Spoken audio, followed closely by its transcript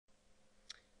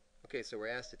Okay, so we're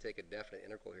asked to take a definite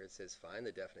integral here. It says find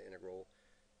the definite integral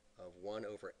of 1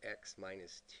 over x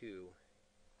minus 2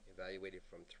 evaluated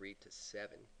from 3 to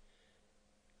 7.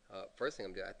 First thing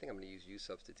I'm doing, I think I'm going to use u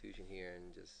substitution here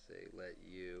and just say let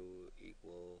u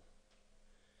equal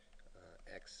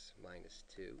x minus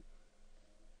 2.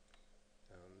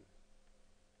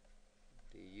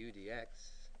 Du dx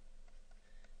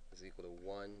is equal to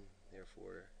 1,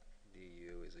 therefore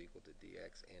du is equal to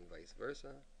dx and vice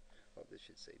versa. Oh, this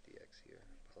should say dx here.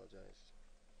 Apologize.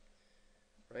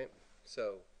 Right?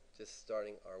 So, just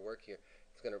starting our work here.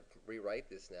 It's going to rewrite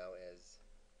this now as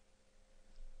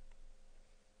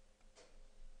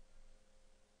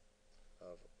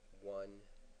of 1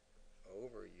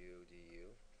 over u du.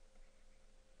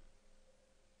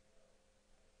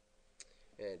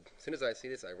 And as soon as I see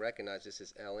this, I recognize this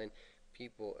as ln.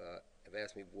 People have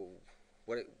asked me, well,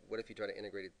 what if you try to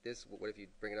integrate it this? What if you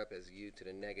bring it up as u to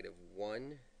the negative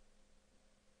 1?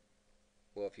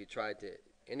 Well, if you tried to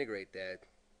integrate that,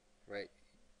 right,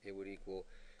 it would equal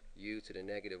u to the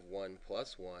negative 1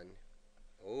 plus 1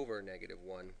 over negative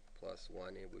 1 plus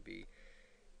 1. It would be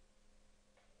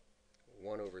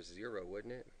 1 over 0,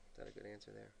 wouldn't it? Is that a good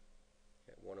answer there?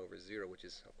 Yeah, 1 over 0, which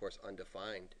is, of course,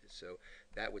 undefined. So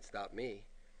that would stop me.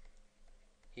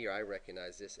 Here, I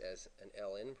recognize this as an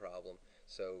ln problem.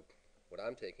 So what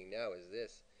I'm taking now is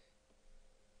this.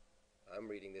 I'm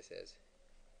reading this as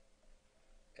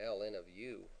ln of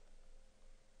u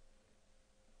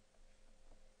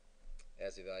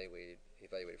as evaluated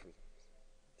from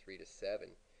 3 to 7.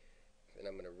 And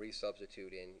I'm going to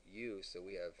resubstitute in u, so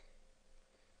we have,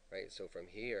 right, so from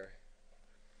here,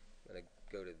 I'm going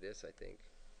to go to this, I think,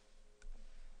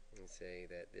 and say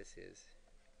that this is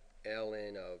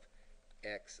ln of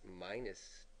x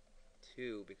minus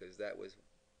 2, because that was,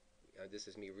 this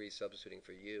is me resubstituting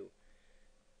for u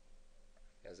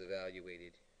as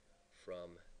evaluated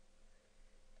from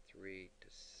 3 to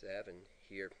 7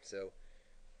 here. So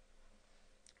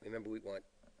remember, we're going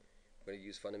to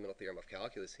use fundamental theorem of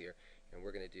calculus here, and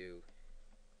we're going to do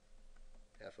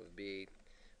f of b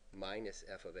minus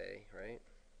f of a, right?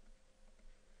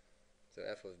 So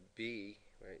f of b,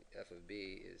 right, f of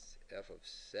b is f of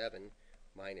 7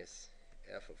 minus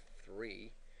f of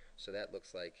 3. So that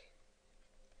looks like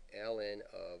ln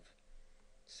of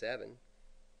 7,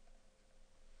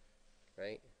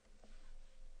 right,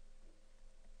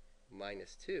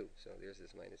 minus 2. So there's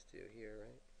this minus 2 here,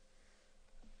 right?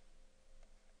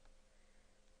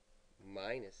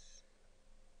 Minus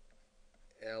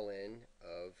ln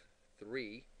of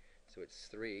 3. So it's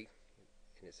 3,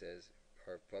 and it says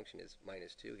our function is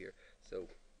minus 2 here. So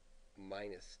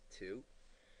minus 2.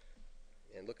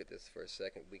 And look at this for a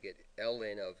second. We get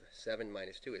ln of 7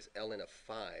 minus 2 is ln of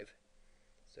 5.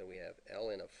 So we have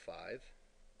ln of 5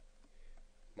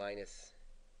 minus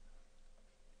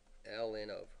ln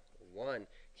of 1,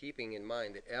 keeping in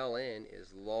mind that ln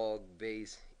is log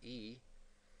base e.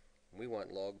 We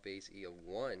want log base e of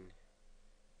 1.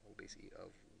 Log base e of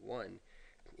 1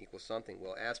 equals something.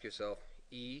 Well, ask yourself,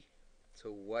 e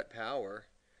to what power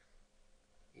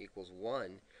equals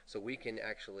 1? So we can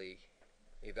actually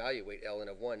evaluate ln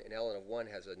of 1, and ln of 1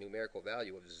 has a numerical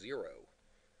value of 0,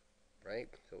 right?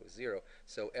 So it's 0.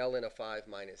 So ln of 5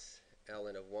 minus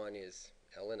ln of 1 is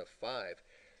ln of 5.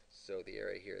 So the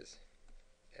area here is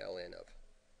ln of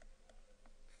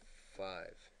 5.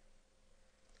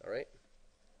 All right?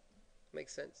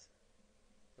 Makes sense?